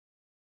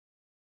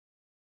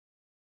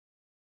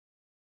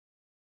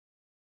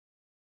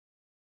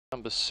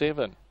Number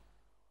 7,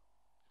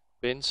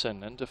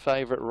 Benson, into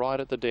favourite right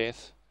at the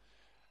death.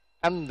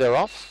 And they're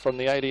off from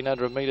the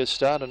 1800 metre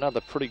start.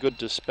 Another pretty good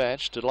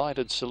dispatch.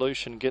 Delighted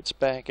Solution gets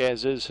back,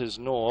 as is his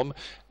norm,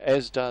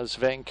 as does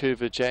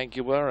Vancouver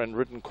Jaguar, and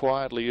ridden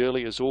quietly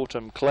early as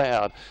Autumn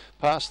Cloud.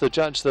 Past the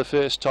judge the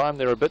first time,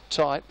 they're a bit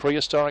tight.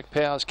 Prehistoric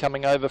Powers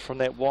coming over from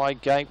that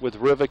wide gate with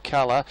River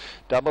Colour.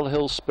 Double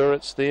Hill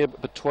Spirits there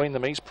between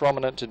them. He's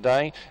prominent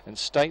today. And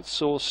State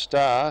Source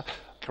Star.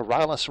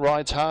 Corrales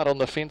rides hard on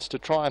the fence to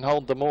try and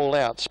hold them all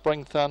out.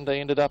 Spring Thunder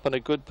ended up in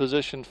a good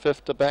position,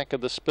 5th to back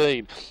of the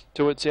speed.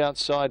 To its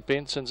outside,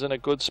 Benson's in a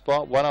good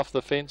spot, 1 off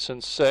the fence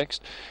and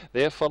 6th.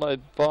 They're followed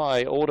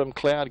by Autumn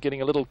Cloud,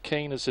 getting a little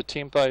keen as the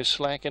tempo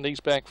slackened. He's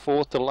back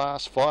 4th to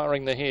last,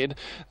 firing the head.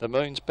 The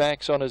Moon's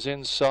back's on his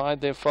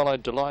inside. They're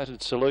followed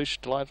Delighted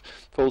Solution.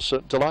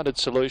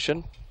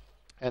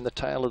 And the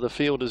tail of the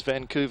field is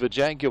Vancouver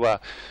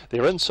Jaguar.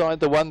 They're inside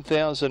the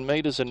 1,000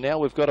 metres, and now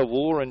we've got a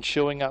war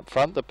ensuing up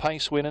front. The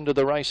pace went into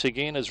the race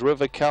again as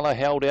River Colour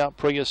held out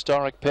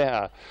Prehistoric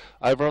Power.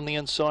 Over on the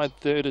inside,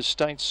 3rd is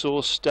State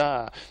Source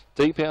Star.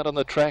 Deep out on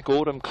the track,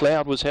 Autumn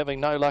Cloud was having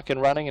no luck in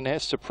running and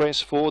has to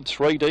press forward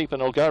 3 deep,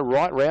 and it'll go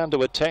right round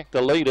to attack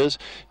the leaders.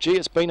 Gee,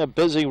 it's been a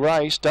busy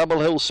race.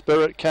 Double Hill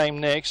Spirit came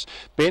next.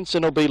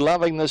 Benson will be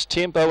loving this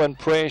tempo and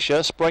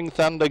pressure. Spring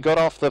Thunder got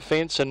off the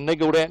fence and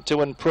niggled out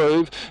to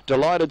improve.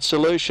 Delighted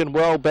Solution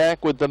well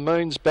back with the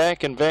Moon's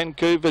back and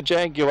Vancouver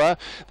Jaguar.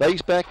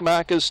 These back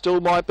markers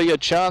still might be a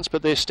chance,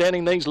 but they're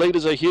standing these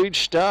leaders a huge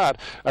start.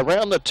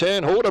 Around the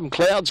turn, Autumn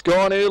Cloud's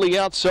gone early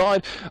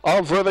outside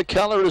of River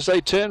Colour as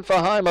they turn for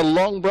home. A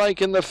long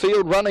break in the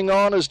field. Running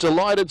on is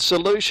Delighted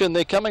Solution.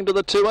 They're coming to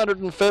the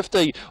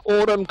 250.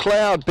 Autumn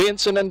Cloud,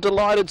 Benson and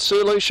Delighted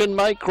Solution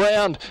make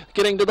ground.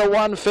 Getting to the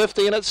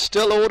 150, and it's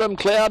still Autumn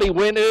Cloud. He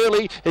went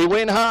early, he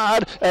went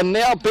hard, and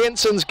now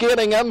Benson's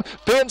getting him.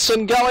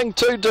 Benson going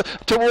to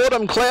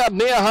Autumn Cloud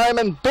near home,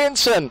 and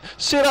Benson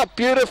set up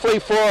beautifully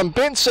for him.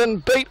 Benson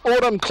beat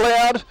Autumn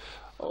Cloud.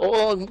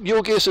 Oh,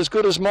 your guess as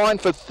good as mine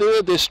for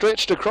 3rd. They're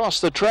stretched across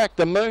the track.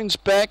 The Moon's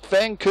back,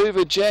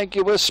 Vancouver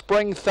Jaguar,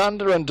 Spring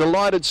Thunder and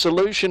Delighted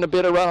Solution. A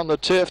better run on the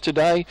turf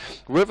today.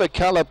 River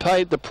Colour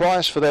paid the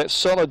price for that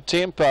solid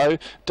tempo.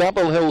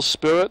 Double Hill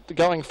Spirit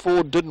going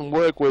forward didn't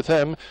work with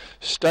him.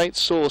 State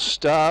Source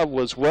Star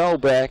was well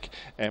back,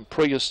 and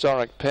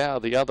Prehistoric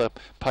Power, the other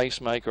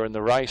pacemaker in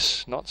the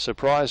race, not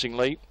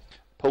surprisingly,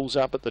 pulls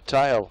up at the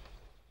tail.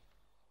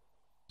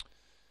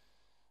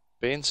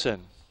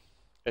 Benson.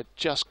 It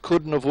just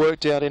couldn't have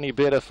worked out any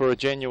better for a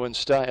genuine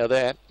stayer,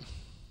 that.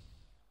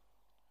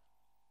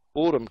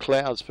 Autumn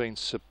Cloud's been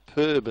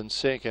superb in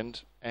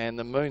 2nd, and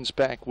the Moon's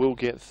back will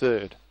get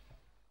 3rd.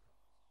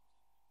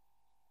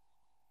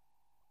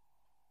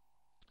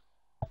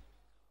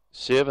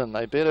 Seven,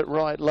 they bet it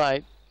right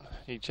late.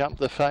 He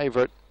jumped the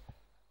favourite.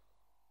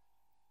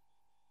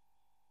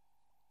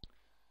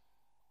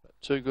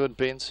 But too good,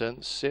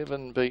 Benson.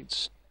 7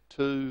 beats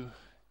 2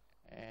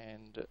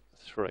 and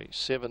 3.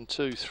 7,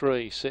 2,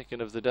 3,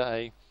 2nd of the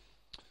day.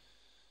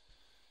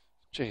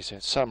 Geez,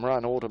 that's some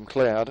run, Autumn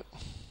Cloud.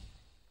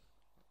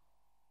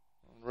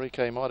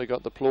 Enrique might have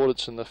got the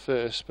plaudits in the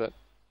first, but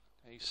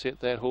he set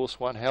that horse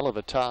one hell of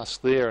a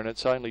task there, and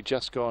it's only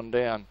just gone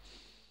down.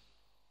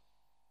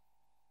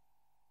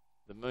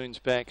 The Moon's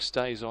back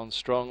stays on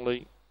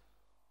strongly,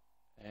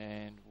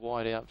 and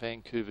wide out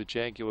Vancouver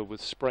Jaguar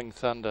with Spring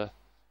Thunder.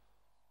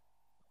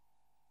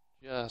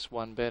 Just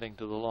one batting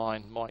to the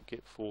line, might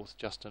get 4th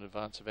just in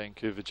advance of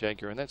Vancouver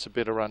Jaguar, and that's a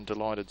better run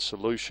Delighted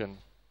Solution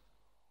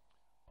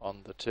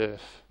on the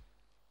turf.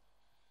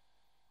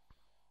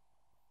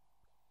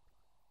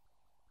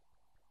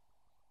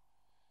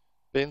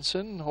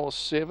 Benson, horse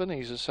 7,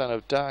 he's a son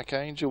of Dark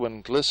Angel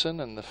and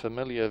Glisten, and the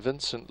familiar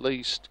Vincent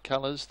Lee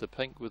colours, the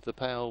pink with the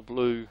pale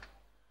blue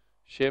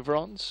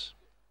chevrons.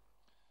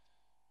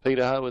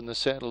 Peter Ho in the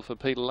saddle for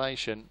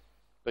Peterlation,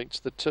 beats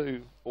the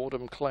 2,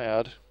 Autumn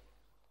Cloud.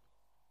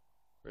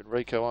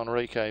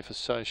 Enrique for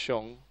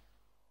Sochong,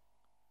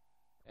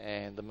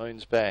 and the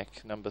Moon's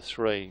back, number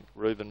 3,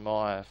 Reuben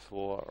Meyer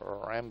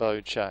for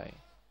Rambo Che.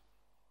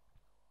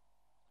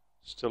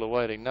 Still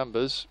awaiting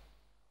numbers.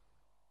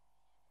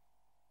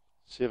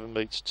 7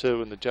 beats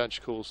 2, and the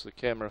judge calls the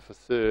camera for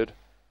 3rd.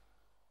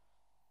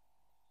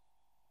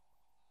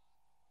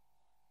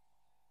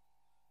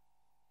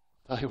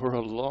 They were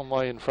a long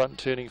way in front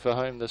turning for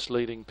home, this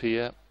leading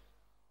pair,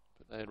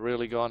 but they had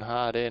really gone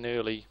hard and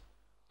early.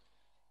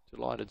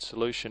 Delighted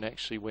Solution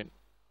actually went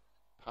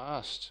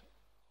past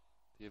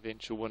the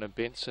eventual winner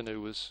Benson,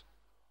 who was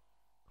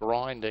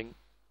grinding,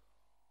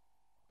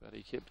 but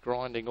he kept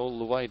grinding all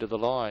the way to the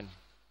line.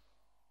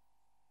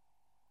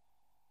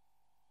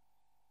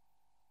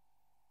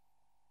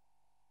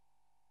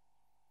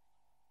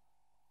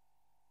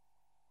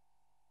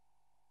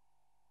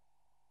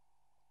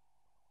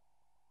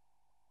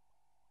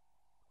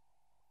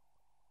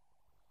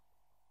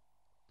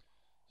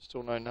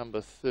 Still no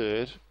number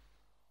 3rd.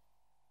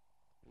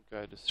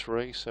 Go to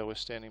 3, so we're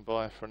standing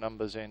by for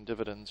numbers and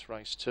dividends,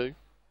 race 2.